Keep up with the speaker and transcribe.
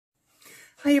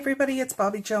Hi everybody, it's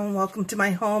Bobbi-Jo and welcome to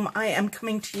my home. I am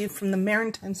coming to you from the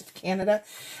Maritimes of Canada,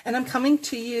 and I'm coming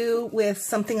to you with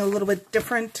something a little bit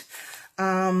different.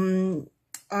 Was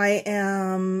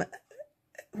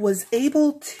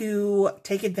able to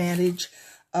take advantage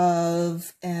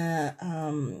of a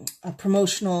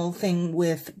promotional thing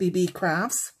with BB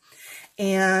Crafts,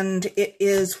 and it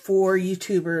is for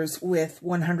YouTubers with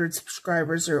 100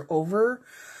 subscribers or over,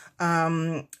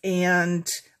 and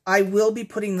I will be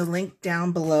putting the link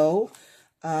down below,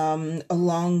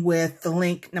 along with the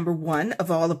link number 1 of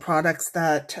all the products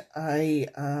that I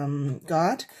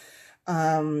got,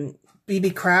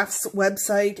 BB Crafts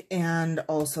website, and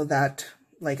also that,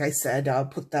 like I said, I'll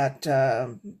put that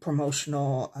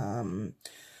promotional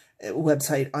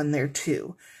website on there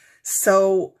too.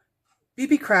 So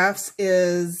BB Crafts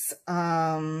is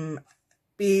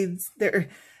beads, they're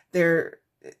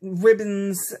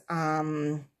ribbons.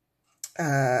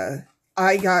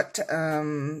 I got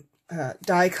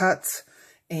die cuts,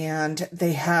 and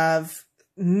they have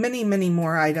many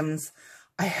more items.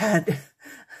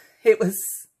 It was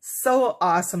so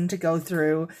awesome to go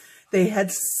through. They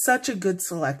had such a good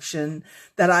selection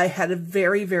that I had a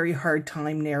very hard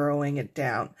time narrowing it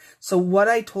down. So what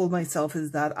I told myself is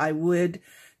that I would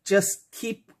just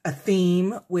keep a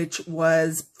theme, which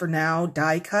was for now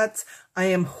die cuts. I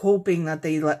am hoping that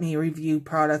they let me review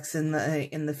products in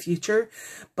the future,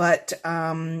 but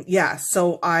yeah,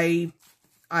 so I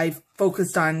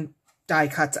focused on die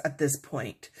cuts at this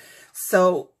point.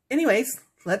 So anyways,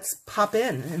 let's pop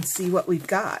in and see what we've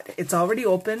got. It's already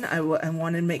open. I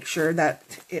wanted to make sure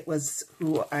that it was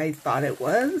who I thought it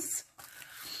was.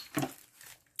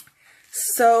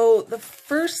 So the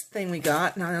first thing we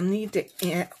got, now I'll need to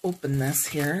open this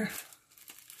here.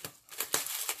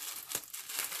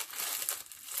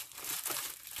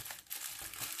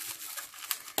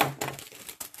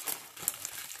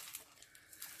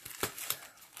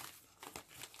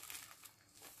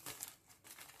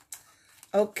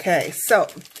 Okay, so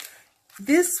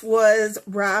this was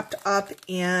wrapped up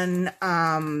in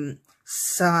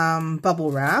some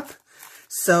bubble wrap.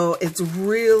 So it's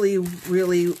really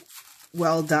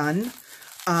well done.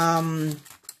 And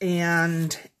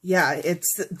yeah,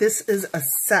 this is a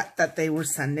set that they were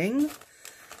sending.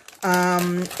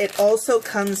 It also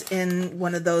comes in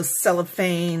one of those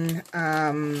cellophane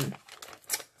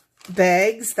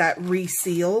bags that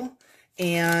reseal,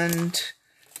 and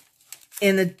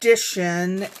in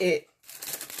addition,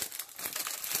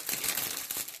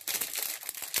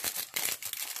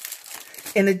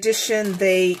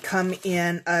 they come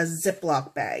in a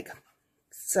Ziploc bag.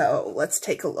 So let's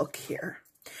take a look here.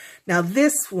 Now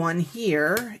this one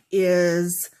here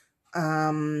is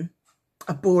a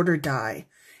border die,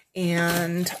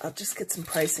 and I'll just get some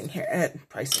pricing here.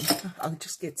 I'll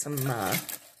just get some.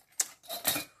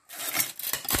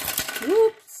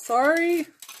 Whoops, sorry.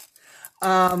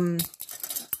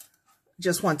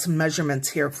 Just want some measurements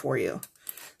here for you.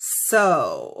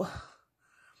 So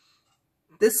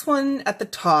this one at the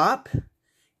top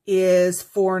is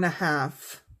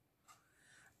 4.5.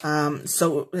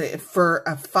 So for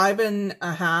a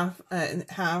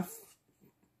 5.5,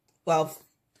 well,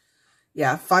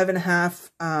 yeah,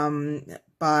 5.5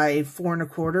 by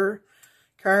 4.25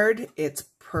 card, it's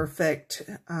perfect.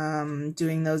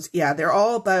 Doing those, yeah, they're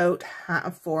all about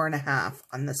 4.5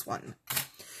 on this one.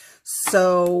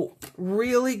 So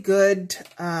really good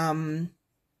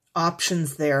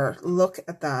options there. Look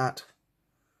at that.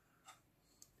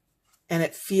 And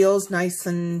it feels nice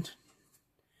and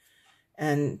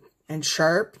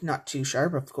sharp, not too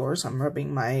sharp, of course. I'm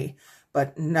rubbing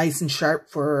but nice and sharp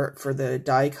for the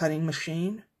die cutting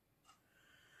machine.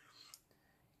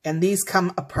 And these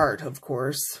come apart, of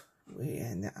course.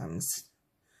 And I'm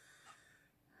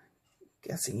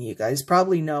guessing you guys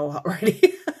probably know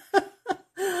already.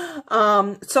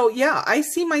 So yeah, I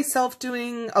see myself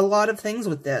doing a lot of things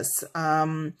with this.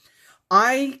 I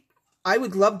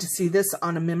would love to see this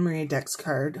on a memory index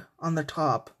card on the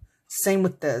top. Same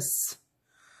with this.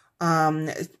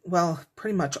 Well,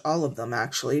 pretty much all of them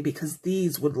actually, because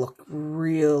these would look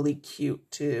really cute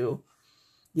too.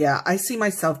 Yeah, I see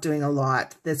myself doing a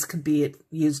lot. This could be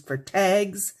used for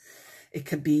tags. It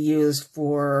could be used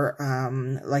for,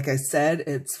 like I said,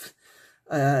 it's,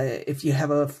 if you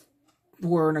have a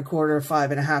 4.25,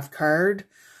 5.5 card,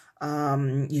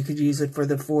 you could use it for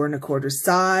the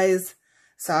 4.25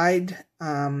 side,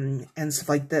 and stuff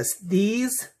like this.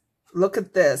 These, look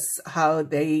at this, how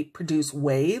they produce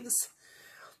waves.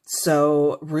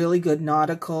 So really good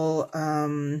nautical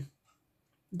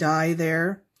die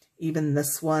there. Even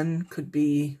this one could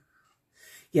be,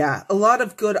 yeah, a lot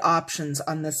of good options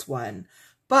on this one.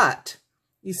 But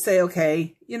you say,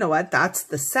 okay, you know what? That's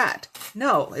the set.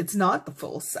 No, it's not the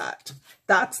full set.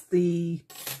 That's the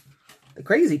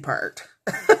crazy part.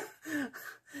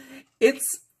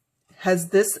 It's has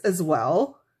this as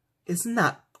well. Isn't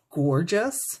that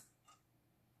gorgeous?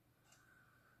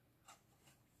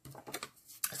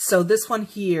 So this one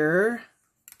here,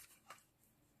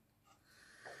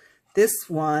 this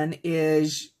one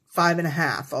is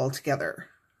 5.5 altogether.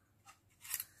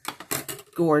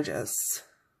 Gorgeous.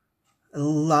 I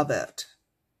love it.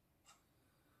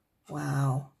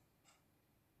 Wow.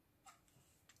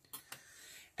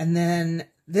 And then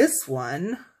this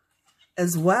one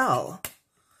as well.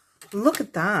 Look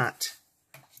at that.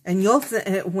 And you'll,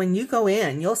 when you go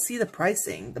in, you'll see the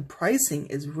pricing. The pricing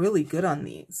is really good on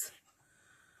these.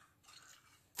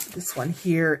 This one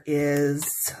here is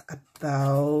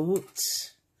about,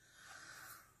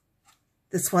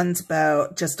 this one's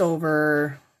about just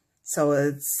over, so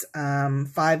it's 5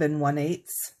 1/8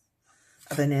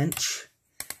 of an inch.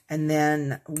 And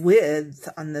then width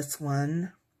on this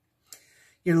one,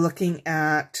 you're looking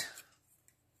at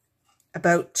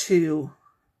about 2.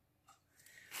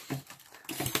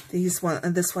 This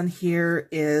one here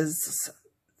is,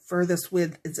 furthest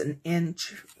width is 1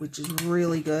 inch, which is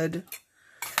really good.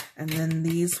 And then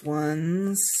these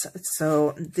ones,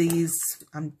 so these,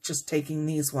 I'm just taking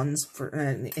these ones for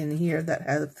in here that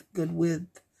have good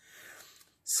width.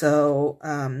 So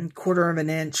 1/4 of an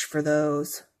inch for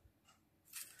those.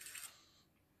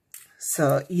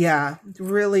 So yeah,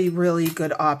 really, really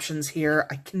good options here.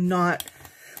 I cannot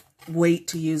wait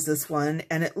to use this one.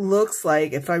 And it looks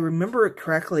like, if I remember it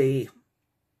correctly,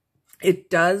 it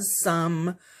does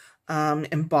some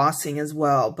embossing as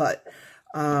well, but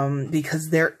because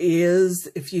there is,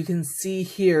 if you can see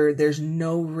here, there's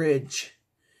no ridge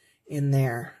in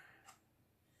there.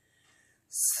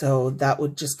 So that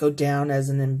would just go down as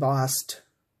an embossed.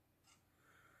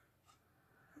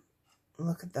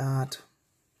 Look at that.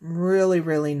 Really,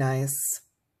 really nice.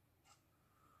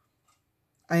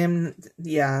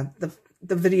 Yeah, the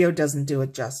video doesn't do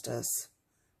it justice.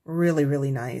 Really,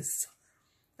 really nice.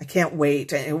 I can't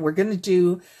wait. And we're going to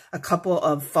do a couple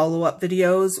of follow-up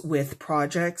videos with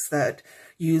projects that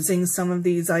using some of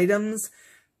these items.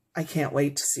 I can't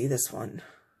wait to see this one.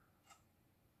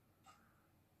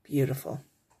 Beautiful.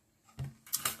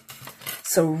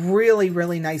 So really,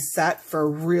 really nice set for a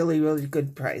really, really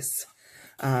good price.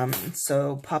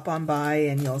 So pop on by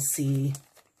and you'll see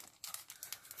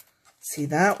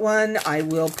that one. I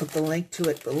will put the link to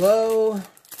it below.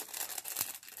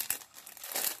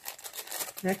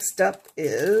 Next up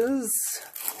is,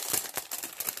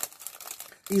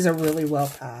 these are really well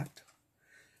packed.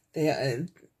 They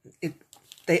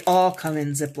all come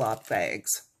in Ziploc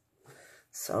bags.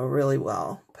 So really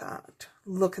well packed.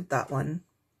 Look at that one.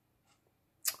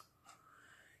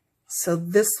 So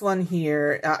this one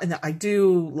here, I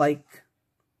do like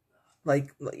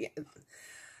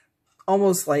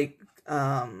almost like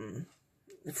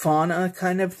fauna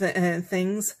kind of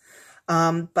things.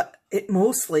 But it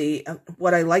mostly,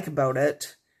 what I like about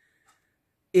it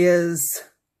is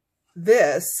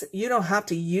this, you don't have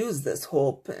to use this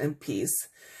whole piece,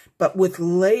 but with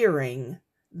layering,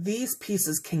 these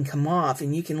pieces can come off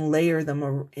and you can layer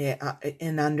them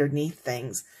in underneath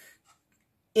things.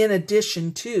 In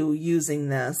addition to using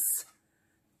this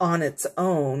on its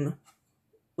own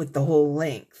with the whole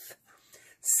length.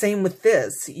 Same with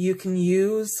this, you can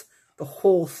use the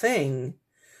whole thing,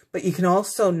 but you can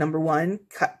also, number 1,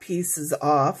 cut pieces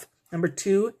off. Number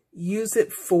 2, use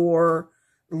it for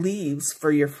leaves for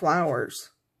your flowers.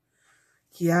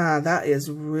 Yeah, that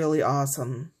is really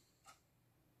awesome.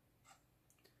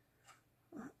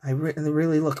 I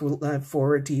really look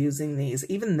forward to using these.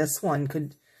 Even this one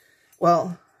could,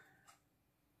 well,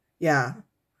 yeah.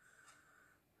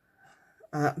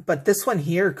 But this one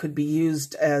here could be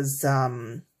used as,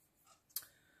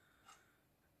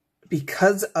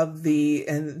 because of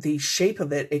the shape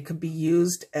of it, it could be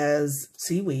used as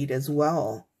seaweed as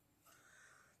well.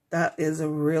 That is a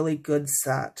really good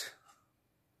set.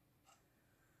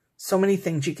 So many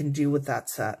things you can do with that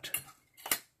set.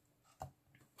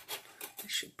 I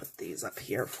should put these up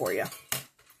here for you.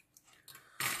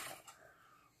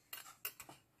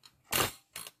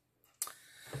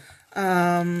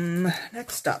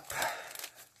 Next up.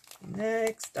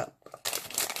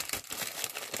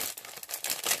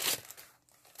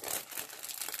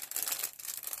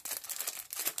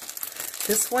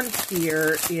 This one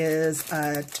here is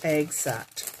a tag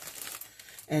set,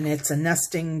 and it's a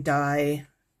nesting die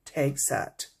tag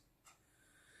set.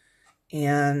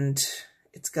 And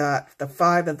it's got the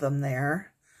 5 of them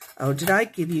there. Oh, did I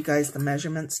give you guys the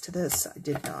measurements to this? I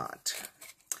did not.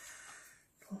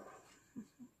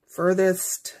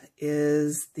 furthest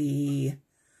is the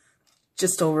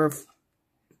just over,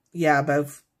 yeah, about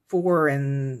 4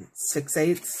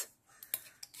 6/8.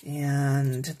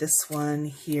 And this one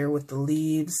here with the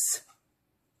leaves,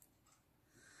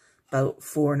 about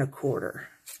 4 1/4.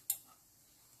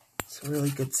 It's a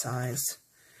really good size.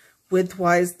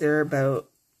 Width-wise, they're about,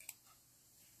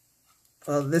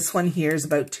 well, this one here is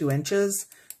about 2 inches.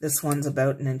 This one's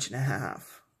about 1.5 inches.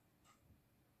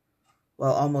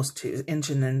 Well, almost 2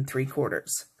 inches and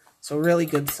 3/4. So really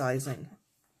good sizing.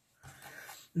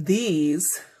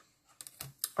 These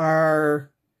are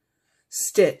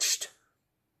stitched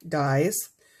dies,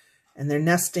 and they're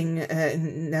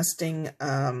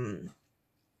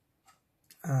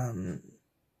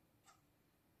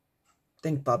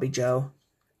think Bobbi-Jo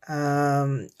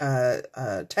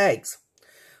tags.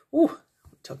 Ooh,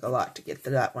 took a lot to get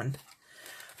to that one.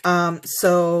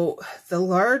 So the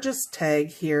largest tag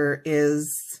here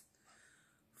is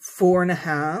 4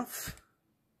 1/2.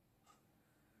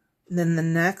 Then the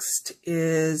next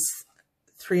is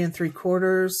 3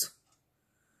 3/4.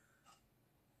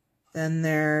 Then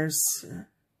there's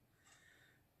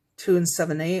 2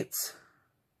 7/8,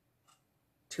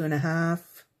 2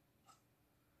 1/2,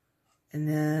 and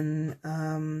then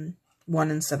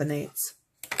 1 7/8.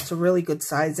 So really good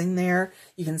sizing there.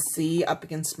 You can see up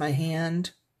against my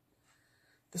hand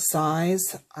the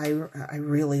size. I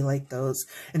really like those.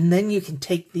 And then you can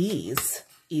take these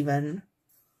even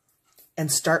and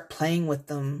start playing with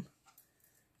them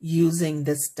using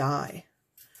this die.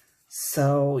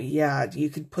 So yeah, you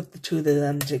could put the two of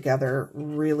them together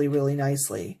really, really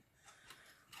nicely.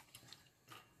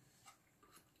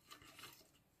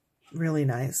 Really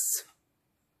nice.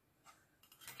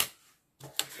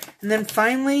 And then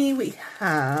finally we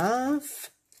have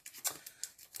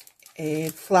a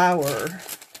flower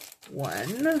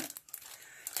one.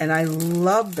 And I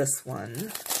love this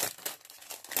one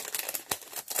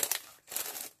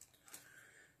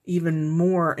even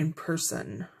more in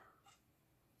person.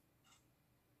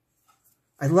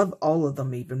 I love all of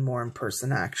them even more in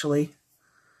person, actually.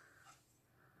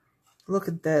 Look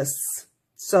at this.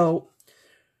 So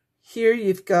here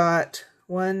you've got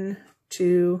 1,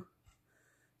 2,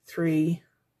 3,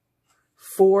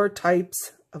 4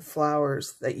 types of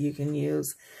flowers that you can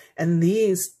use. And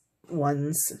these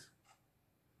ones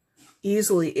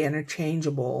easily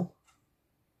interchangeable,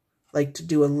 like to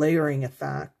do a layering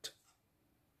effect.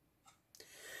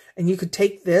 And you could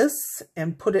take this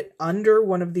and put it under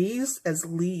one of these as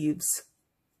leaves.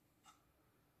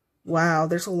 Wow,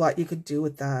 there's a lot you could do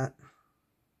with that.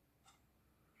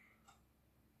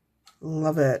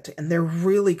 Love it. And they're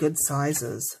really good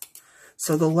sizes.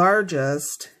 So the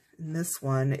largest in this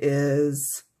one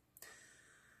is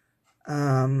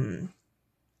 1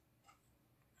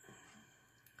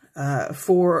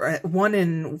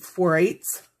 4/8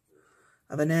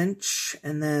 of an inch,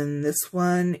 and then this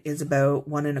one is about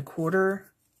 1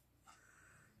 1/4.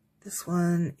 This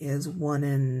one is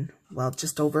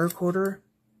just over 1/4,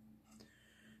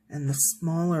 and the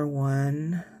smaller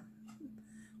one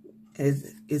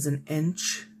is an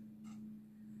inch.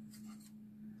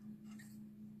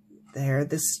 There,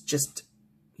 this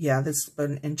is about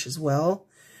an inch as well,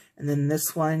 and then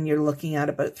this one you're looking at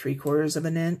about 3/4 of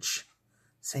an inch.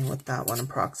 Same with that one,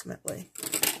 approximately.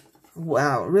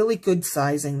 Wow, really good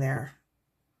sizing there.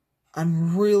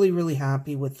 I'm really, really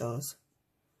happy with those.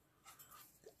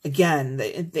 Again,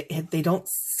 they don't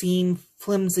seem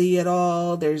flimsy at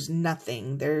all. There's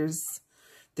nothing. They're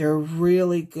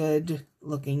really good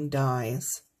looking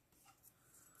dies.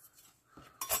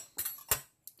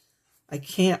 I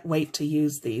can't wait to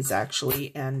use these,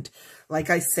 actually. And like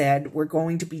I said, we're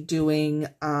going to be doing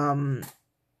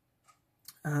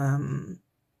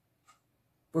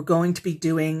we're going to be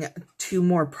doing 2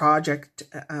 more project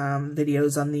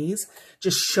videos on these,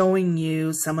 just showing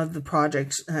you some of the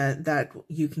projects that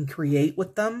you can create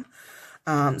with them.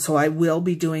 So I will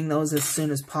be doing those as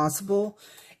soon as possible,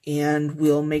 and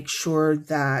we'll make sure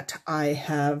that I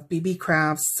have BB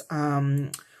Crafts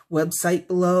website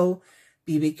below,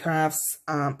 BB Crafts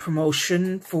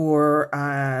promotion for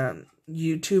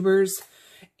YouTubers,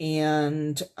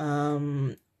 and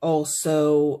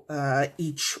also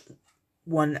each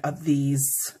one of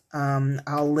these,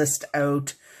 I'll list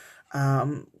out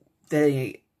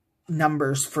the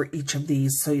numbers for each of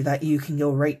these so that you can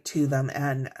go right to them,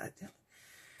 and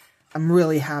I'm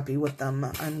really happy with them.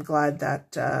 I'm glad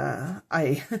that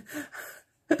I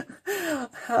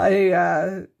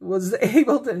was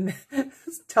able to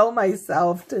tell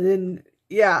myself to,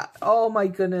 yeah, oh my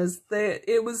goodness,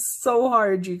 it was so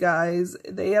hard, you guys.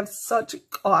 They have such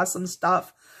awesome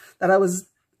stuff that I was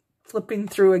flipping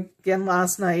through again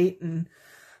last night, and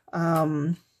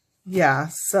Yeah,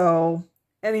 so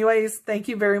anyways, thank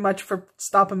you very much for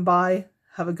stopping by.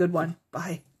 Have a good one.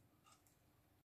 Bye.